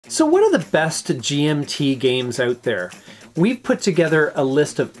So what are the best GMT games out there? We've put together a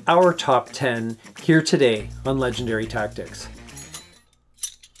list of our top 10 here today on Legendary Tactics.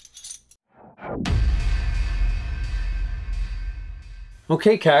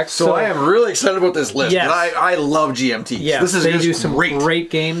 Okay, Cax. So I am really excited about this list. Yes. I love GMT. Yes, this is they just do some great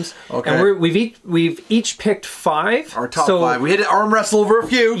games. Okay. And we've each picked 5. Our top 5. We had to arm wrestle over a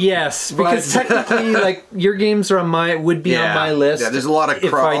few. Yes, because technically, like, your games are on would be on my list. Yeah, there's a lot of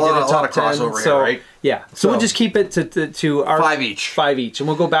crossover here, right? Yeah, so we'll just keep it to our 5 each. 5 each, and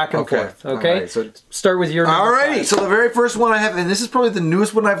we'll go back and forth. Okay, right, so start with your number 5. So the very first one I have, and this is probably the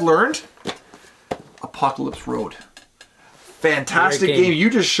newest one I've learned, Apocalypse Road. Fantastic game.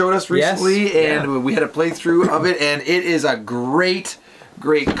 You just showed us recently, and we had a playthrough of it, and it is a great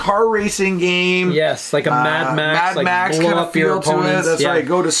car racing game. Yes, like a Mad Max kind of feel to it. That's right.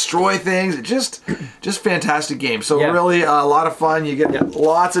 Go destroy things. Just fantastic game. So really a lot of fun. You get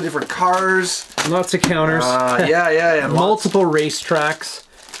lots of different cars, lots of counters. And multiple racetracks.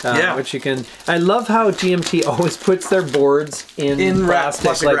 Which you can. I love how GMT always puts their boards in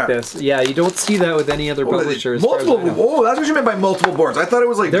plastic like this. Yeah, you don't see that with any other publishers. Multiple. Oh, that's what you meant by multiple boards. I thought it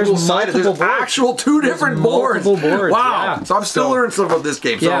was like dual-sided. There's actual 2 different boards. Wow. Yeah. So I'm still learning stuff about this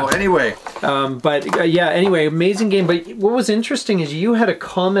game. So anyway. Anyway, amazing game. But what was interesting is you had a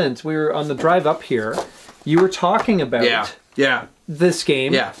comment. We were on the drive up here. You were talking about this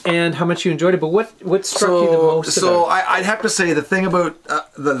game and how much you enjoyed it, but what struck you the most about it? I'd have to say the thing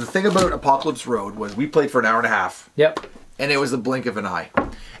about Apocalypse Road was we played for an hour and a half. Yep. And it was the blink of an eye.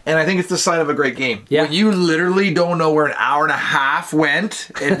 And I think it's the sign of a great game. Yeah. When you literally don't know where an hour and a half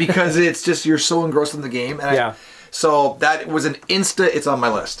went, and because it's just you're so engrossed in the game. And so that was an it's on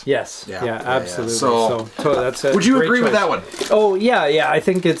my list. Yes. Yeah, absolutely. So that's a would you agree with that one? Oh, yeah. I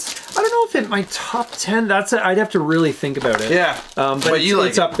think it's, I don't know if it my top 10. I'd have to really think about it. Yeah. But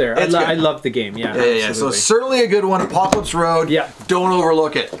it's up there. I love the game. Yeah. So certainly a good one. Apocalypse Road. Yeah. Don't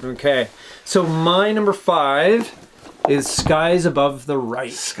overlook it. Okay. So my number 5 is Skies Above the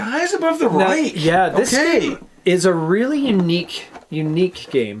Right. Skies Above the Right. Yeah. This game is a really unique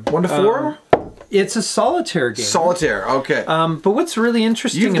game. 1 to 4? It's a solitaire game. Solitaire, okay. But what's really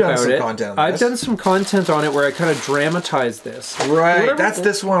interesting about it, I've done some content on it where I kind of dramatize this. Right, that's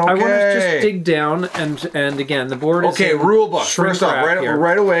this one, okay. I want to just dig down and again, the board is rule book. First off,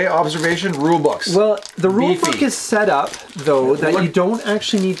 right away, observation, rule books. Well, the rule book is set up, though, that you don't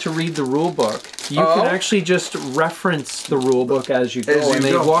actually need to read the rule book. You can actually just reference the rule book as you go, and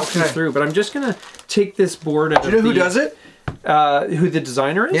they walk you through. But I'm just going to take this board out of Do you know who does it? Who the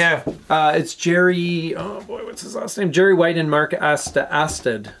designer is? Yeah. It's Jerry, oh boy, what's his last name? Jerry White and Mark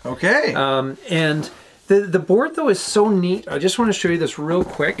Asted. Okay. And the board, though, is so neat. I just want to show you this real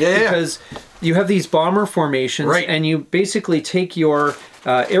quick. Because you have these bomber formations, and you basically take your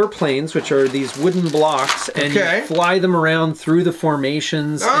airplanes, which are these wooden blocks, and you fly them around through the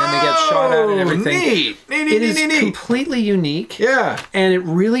formations, and they get shot at and everything. Neat. It is completely unique. Yeah. And it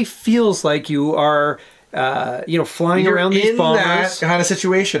really feels like you are... flying around these bombers. That kind of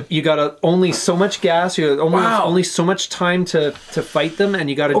situation. You got only so much gas. You got only so much time to fight them, and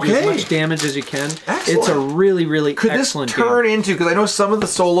you got to do as much damage as you can. Excellent. It's a really, really excellent game. Could this turn into? Because I know some of the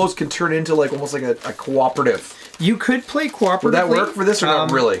solos can turn into like almost like a cooperative. You could play cooperatively. Would that work for this or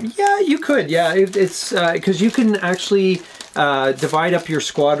not really? Yeah, you could. Yeah, it's because you can actually divide up your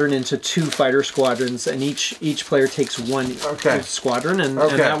squadron into 2 fighter squadrons, and each player takes 1 squadron, and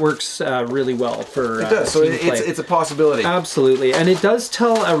that works really well for it does. So it's a possibility. Absolutely, and it does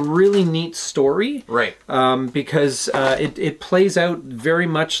tell a really neat story, right? Because it plays out very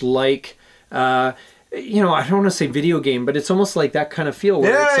much like. I don't want to say video game, but it's almost like that kind of feel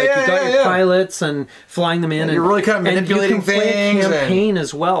where it's like you got your pilots and flying them in, and you're really kind of manipulating and you can things. Play a campaign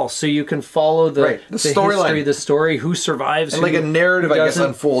as well, so you can follow the history, the story, who survives, and like a narrative, I guess,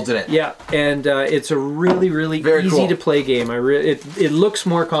 unfolds in it. Yeah, and it's a really, really easy to play game. It looks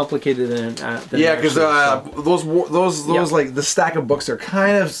more complicated than because those like the stack of books are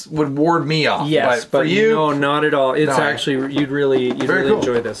kind of would ward me off. Yes, but for you, no, not at all. It's actually you'd really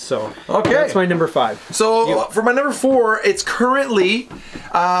enjoy this. So that's my number 5. So for my number 4, it's currently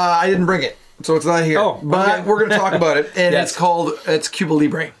I didn't bring it, so it's not here. But we're going to talk about it, and it's Cuba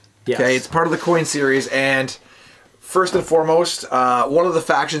Libre. Okay, it's part of the Coin series, and first and foremost, one of the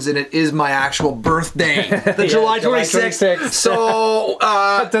factions in it is my actual birthday, the July 26th. So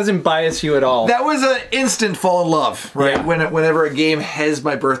that doesn't bias you at all. That was an instant fall in love, right? Yeah. Whenever a game has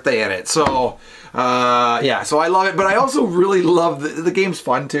my birthday in it. So yeah, so I love it, but I also really love the game's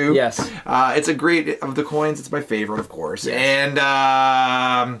fun too. Yes, it's a great of the coins. It's my favorite, of course, yes. And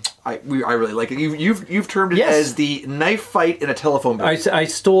I really like it. You've termed it as the knife fight in a telephone booth. I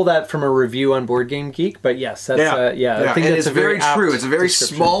stole that from a review on Board Game Geek, but yes, that's I think that's very true. It's a very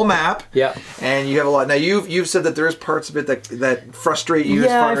small map. Yeah, and you have a lot. Now you've said that there's parts of it that frustrate you.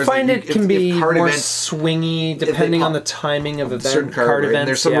 Yeah, as far I find as it can be more swingy depending on the timing of certain card events. And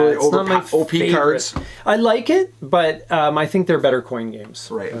there's some really OP cards. I like it, but I think they're better coin games.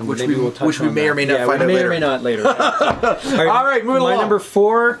 Right, which we may or may not find out later. May or may not later. All right, moving along. My number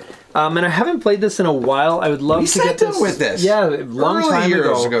 4. And I haven't played this in a while. I would love to get this with this. Yeah, a long time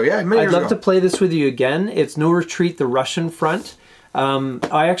ago. Yeah, many years I'd love to play this with you again. It's No Retreat: The Russian Front.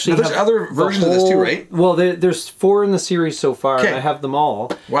 I actually there's other versions of this too, right? Well, there's 4 in the series so far, and I have them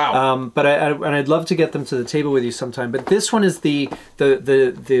all. Wow! But I'd love to get them to the table with you sometime. But this one is the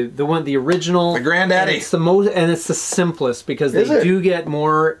original, the granddaddy. And it's the most, and it's the simplest because they do get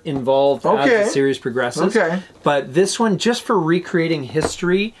more involved as the series progresses. Okay. But this one, just for recreating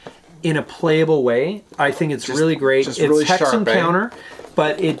history in a playable way, I think it's really great. It's really hex sharp, and counter,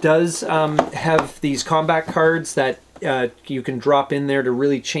 but it does have these combat cards that you can drop in there to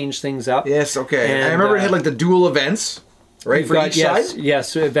really change things up. Yes, okay. And I remember it had like the dual events, right, for each side?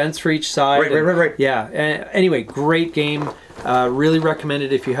 Yes, events for each side. Right. Yeah. Anyway, great game. Really recommend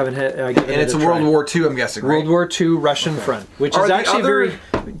it if you haven't given it a try. And it's a World War II, I'm guessing, right? World War II Russian Front, which is actually a very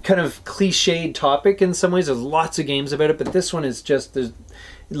kind of cliched topic in some ways. There's lots of games about it, but this one is just...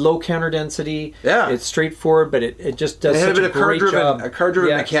 low counter density. Yeah, it's straightforward, but it just does such a great job. A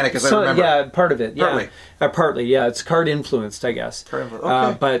card-driven mechanic, as I remember. Yeah, part of it. Yeah, partly. Yeah, it's card influenced, I guess.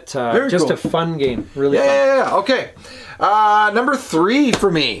 But just a fun game. Really fun. Yeah. Okay. Number 3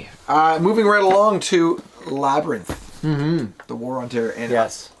 for me. Moving right along to Labyrinth. The War on Terror. And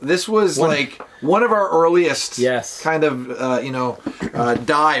this was like one of our earliest kind of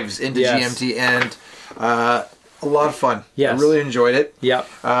dives into GMT, and a lot of fun. I really enjoyed it. Yeah.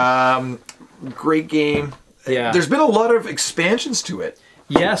 Great game. Yeah. There's been a lot of expansions to it.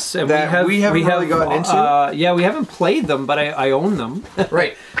 Yes, and we haven't really gotten into. Yeah, we haven't played them, but I own them.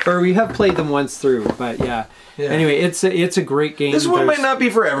 Right. Or we have played them once through, but yeah. Anyway, it's a great game. This one might not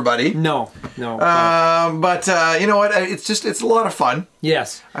be for everybody. No. But you know what? It's a lot of fun.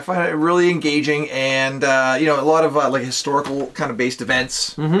 Yes. I find it really engaging, and a lot of like historical kind of based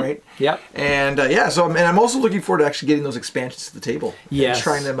events, right? Yep. And so I'm also looking forward to actually getting those expansions to the table. Yes. And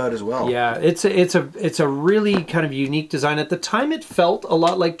trying them out as well. Yeah, it's a really kind of unique design. At the time, it felt a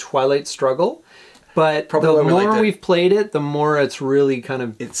lot like Twilight Struggle. But the more we've played it, the more it's really kind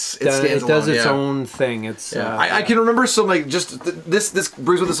of it does its own thing. It's I can remember some like this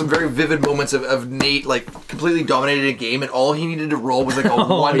brings with us some very vivid moments of Nate like completely dominated a game, and all he needed to roll was like a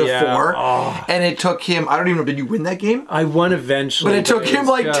 1 to 4, and it took him, I don't even know, did you win that game? I won eventually, but it took him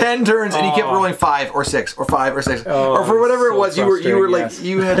like 10 turns, and he kept rolling 5 or 6 or 5 or 6 or for whatever it was. You were like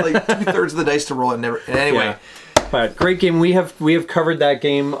you had like 2/3 of the dice to roll, and anyway. Yeah. But great game. We have covered that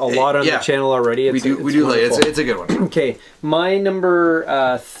game a lot on the channel already. We do. It's a good one. Okay, my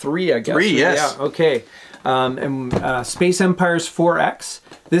number 3, I guess. 3, yes. Yeah. Okay. Space Empires 4X.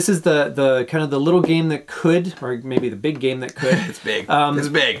 This is the kind of the little game that could, or maybe the big game that could. It's big. It's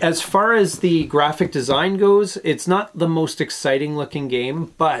big. As far as the graphic design goes, it's not the most exciting looking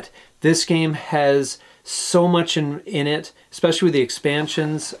game, but this game has so much in it, especially with the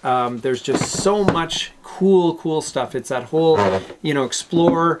expansions. There's just so much cool stuff. It's that whole,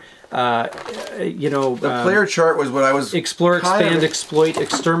 explore, the player chart was what I was... Explore, expand, exploit,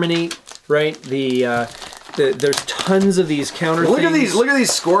 exterminate, right? There's tons of these counter things. Look at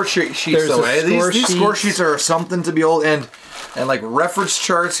these score sheets though, eh? These score sheets are something to behold, and like reference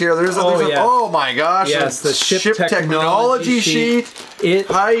charts here. Oh my gosh! Yes, the ship technology sheet.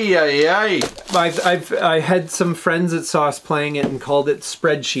 I had some friends that saw us playing it and called it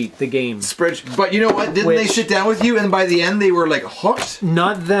Spreadsheet, the game. But you know what? Didn't they sit down with you, and by the end they were like hooked?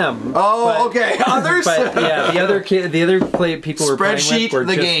 Not them. Oh, okay. Others. But yeah, the other people were playing with were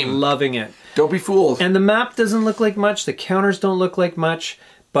just loving it. Don't be fooled. And the map doesn't look like much. The counters don't look like much.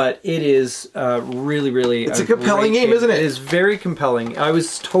 But it is really, really... It's a compelling game, isn't it? It is very compelling. I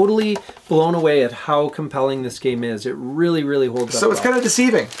was totally blown away at how compelling this game is. It really, really holds up. So it's kind of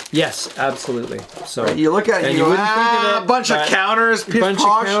deceiving. Yes, absolutely. So right, you look at it, and you go, a bunch of counters,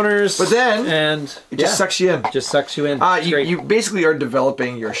 but then it just sucks you in. Just sucks you in. You basically are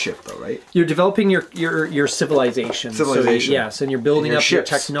developing your ship, though, right? You're developing your civilization. Civilization. So, yes, and you're building up your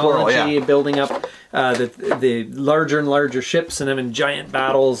technology, building up the larger and larger ships, and having giant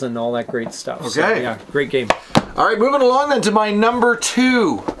battles and all that great stuff. Okay. So, yeah, great game. All right, moving along then to my number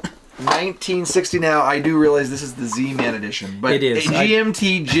 2. 1960 now. I do realize this is the Z-Man edition, but it is.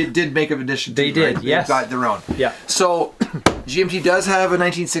 GMT did make an edition. They did, right? yes. They've got their own. Yeah. So GMT does have a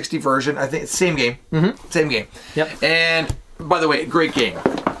 1960 version. I think it's the same game. Same game. Yep. And by the way, great game.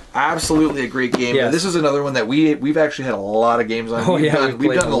 Absolutely a great game. Yes. This is another one that we've actually had a lot of games on. We've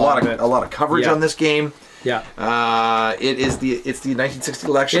done a lot of coverage on this game. Yeah. It's the 1960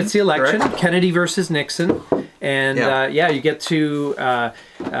 election. It's the election. Correct? Kennedy versus Nixon. And you get to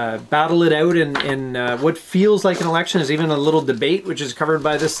battle it out in what feels like an election. There's even a little debate, which is covered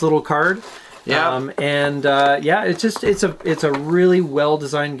by this little card. Yeah. It's a really well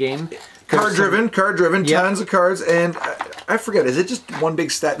designed game. Card driven, tons of cards, and I forget. Is it just one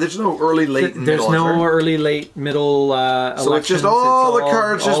big stack? There's no early, late, and middle. There's no early, late, middle. So it's just all the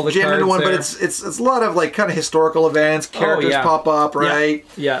cards just jammed into one. But it's a lot of like kind of historical events. Characters pop up, right?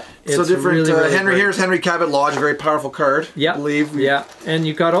 Yeah. So different. Really here's Henry Cabot Lodge, a very powerful card. Yeah, I believe. Yeah, and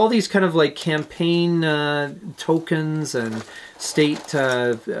you've got all these kind of like campaign tokens and state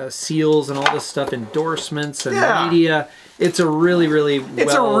seals and all this stuff, endorsements and media. It's a really, really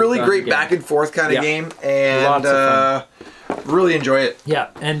great back and forth kind of game, and lots of fun. Really enjoy it. Yeah,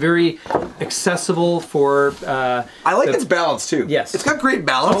 and very accessible for. I like its balance too. Yes, it's got great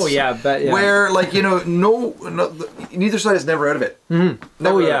balance. Oh yeah, but where like neither side is never out of it.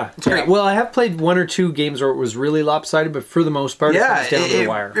 It's great. Well, I have played 1 or 2 games where it was really lopsided, but for the most part, it comes down to the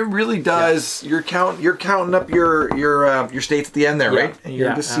wire. It really does. You're counting up your states at the end there, right? And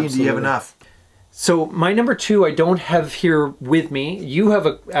you're just seeing do you have enough. So my number 2, I don't have here with me. You have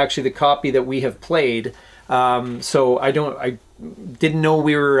actually the copy that we have played. So I didn't know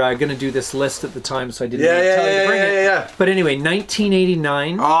we were going to do this list at the time, so I didn't tell you to bring it. Yeah. But anyway,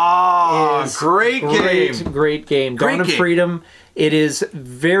 1989. Oh, great game! Great game. Dawn of Freedom. It is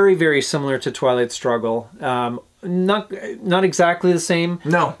very, very similar to Twilight Struggle. Not exactly the same.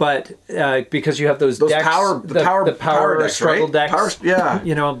 No, but because you have those decks, the power decks, struggle decks.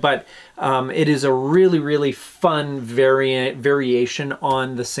 But it is a really, really fun variation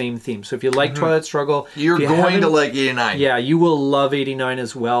on the same theme. So if you like Twilight Struggle, you're going to like 89. Yeah, you will love 89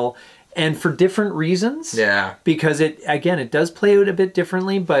 as well. And for different reasons. Yeah. Because it does play out a bit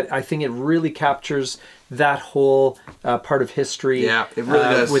differently, but I think it really captures that whole part of history. Yeah, it really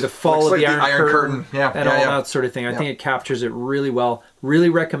does. With the fall of the Iron Curtain. And all that sort of thing. I think it captures it really well. Really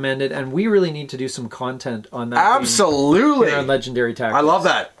recommend it. And we really need to do some content on that. Absolutely. Here on Legendary Tactics. I love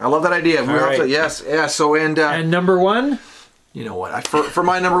that. I love that idea. Yes. Yeah. So and number 1? You know what? For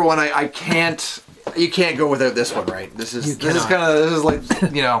my number 1, I can't. You can't go without this one, right? This is like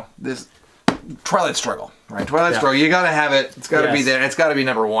this Twilight Struggle, right? Twilight Struggle. You got to have it. It's got to be there. It's got to be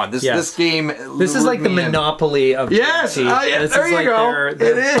number 1. This game. This is like the Monopoly of GMT. There you go.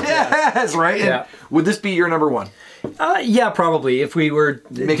 It is right. Yeah. Would this be your number 1? Yeah, probably. If we were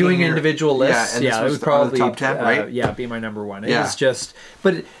doing individual lists, it would probably top 10, right? Be my number 1. It's just,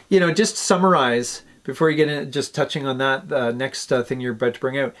 but just summarize before you get in. Just touching on that next thing you're about to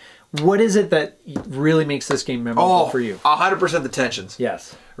bring out. What is it that really makes this game memorable for you? 100% the tensions.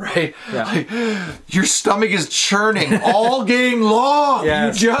 Yes. Right? Yeah. Like, your stomach is churning all game long.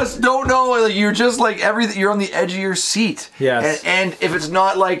 Yes. You just don't know. Like, you're just like everything. You're on the edge of your seat. Yes. And if it's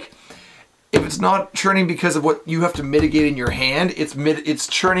not like... If it's not churning because of what you have to mitigate in your hand, it's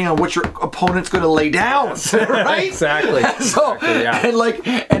churning on what your opponent's going to lay down, right? Exactly. So,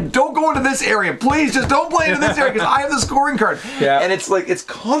 and don't go into this area. Please, just don't play into this area because I have the scoring card. Yeah. And it's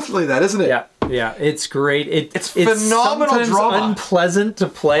constantly that, isn't it? Yeah. Yeah, it's great. It's phenomenal sometimes drama. Unpleasant to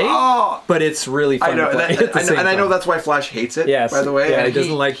play, but it's really fun to play. I know that's why Flash hates it, by the way. Yeah, he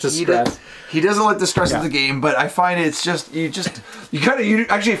doesn't like to stress. He doesn't like the stress of the game, but I find it's just you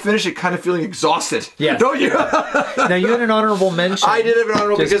actually finish it kind of feeling exhausted. Yeah. Don't you? Now you had an honorable mention. I did have an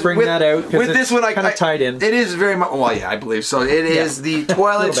honorable because bring that out with this one. I kind of tied in. It is very much. Well, yeah, I believe so. It is the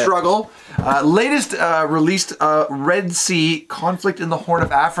Twilight Struggle, latest released Red Sea Conflict in the Horn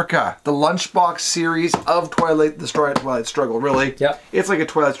of Africa, the Lunchbox series of Twilight Struggle. Really. Yep. It's like a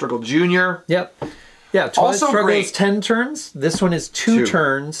Twilight Struggle Junior. Yep. Yeah. Twilight Struggle is 10 turns. This one is 2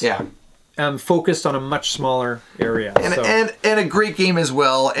 turns. Yeah. Focused on a much smaller area, and a great game as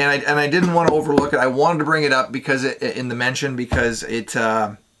well. And I didn't want to overlook it. I wanted to bring it up because in the mention because it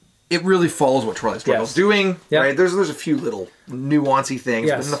it really follows what Twilight Struggle's doing. Yep. Right? There's a few little nuancy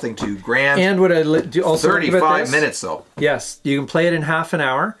things, but nothing too grand. And what I do also 35 minutes though. Yes, you can play it in half an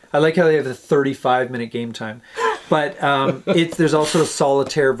hour. I like how they have the 35-minute game time. But there's also a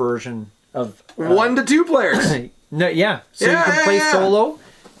solitaire version of 1 to 2 players. No, yeah. So you can play solo,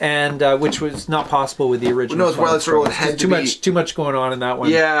 and which was not possible with the original. No, Twilight Struggle had too much going on in that one.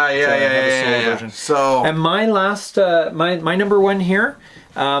 Yeah. So and my last my number one here.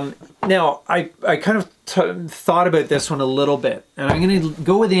 Now I kind of thought about this one a little bit, and I'm going to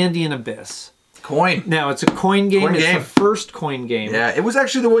go with Andean Abyss. Coin. Now it's a coin game. It's the first coin game. Yeah, it was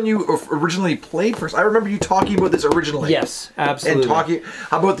actually the one you originally played first. I remember you talking about this originally. Yes, absolutely. And talking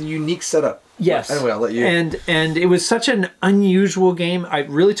about the unique setup. Yes. But anyway, I'll let you. And it was such an unusual game. It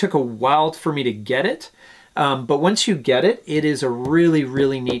really took a while for me to get it. But once you get it, it is a really,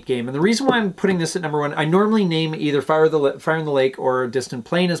 really neat game. And the reason why I'm putting this at number one, I normally name either Fire in the Lake or Distant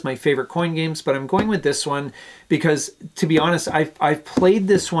Plain as my favorite coin games, but I'm going with this one because, to be honest, I've played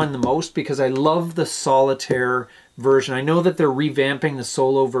this one the most because I love the solitaire version. I know that they're revamping the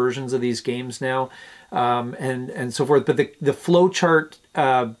solo versions of these games now, and so forth, but the flowchart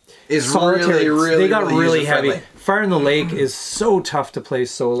is really they got really heavy. Friendly. Fire in the Lake is so tough to play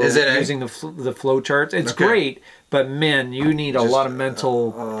solo using the flowcharts. It's great, but man, you need a lot of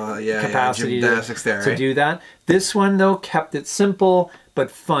mental capacity to do that. This one though kept it simple but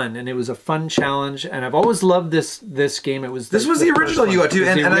fun, and it was a fun challenge. And I've always loved this game. This was the original you got too,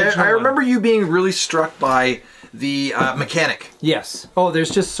 and I remember you being really struck by the mechanic. Yes. Oh, there's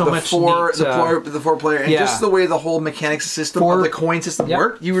just so much the four-player, and just the way the whole mechanic system of the coin system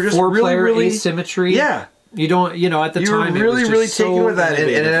worked. You were just really asymmetry. Yeah. You don't, at the time, you were really so taken with that,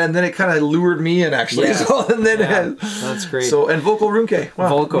 and then it kind of lured me in actually. Yeah. So, and then that's great. So and Vocal Runke. Wow.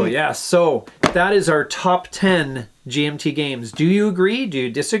 Vocal, yeah. So that is our top 10 GMT games. Do you agree? Do you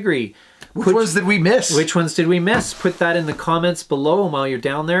disagree? Which ones did we miss? Which ones did we miss? Put that in the comments below, and while you're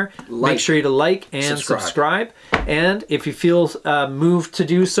down there, make sure you like and subscribe. And if you feel moved to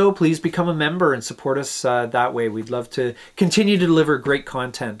do so, please become a member and support us that way. We'd love to continue to deliver great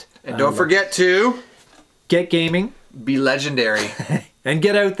content. And don't forget to get gaming, be legendary, and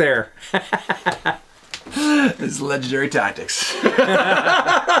get out there. This is Legendary Tactics.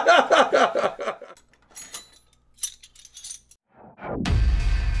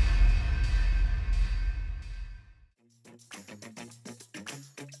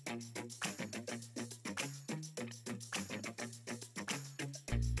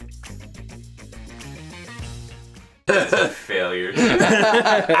 Failures.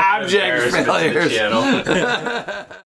 Abject failures. Channel.